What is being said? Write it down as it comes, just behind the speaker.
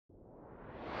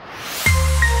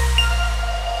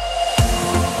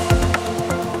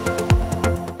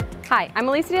Hi, I'm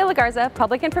Alicia de la Garza,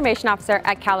 Public Information Officer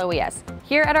at Cal OES,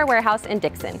 here at our warehouse in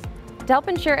Dixon. To help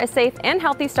ensure a safe and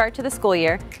healthy start to the school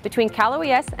year, between Cal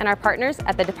OES and our partners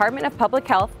at the Department of Public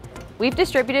Health, we've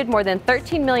distributed more than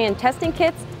 13 million testing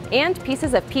kits and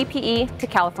pieces of PPE to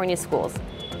California schools.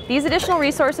 These additional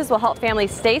resources will help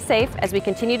families stay safe as we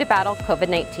continue to battle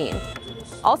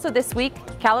COVID-19. Also this week,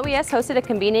 Cal OES hosted a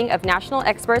convening of national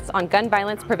experts on gun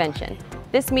violence prevention.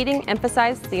 This meeting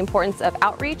emphasized the importance of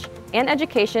outreach and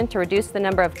education to reduce the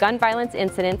number of gun violence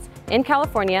incidents in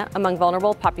California among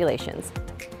vulnerable populations.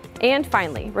 And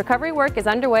finally, recovery work is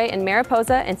underway in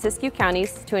Mariposa and Siskiyou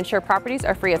counties to ensure properties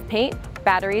are free of paint,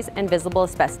 batteries, and visible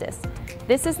asbestos.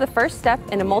 This is the first step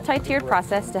in a multi-tiered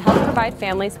process to help provide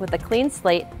families with a clean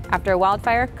slate after a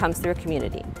wildfire comes through a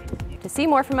community. To see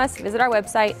more from us, visit our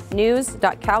website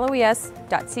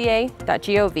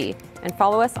news.caloes.ca.gov and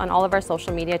follow us on all of our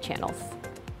social media channels.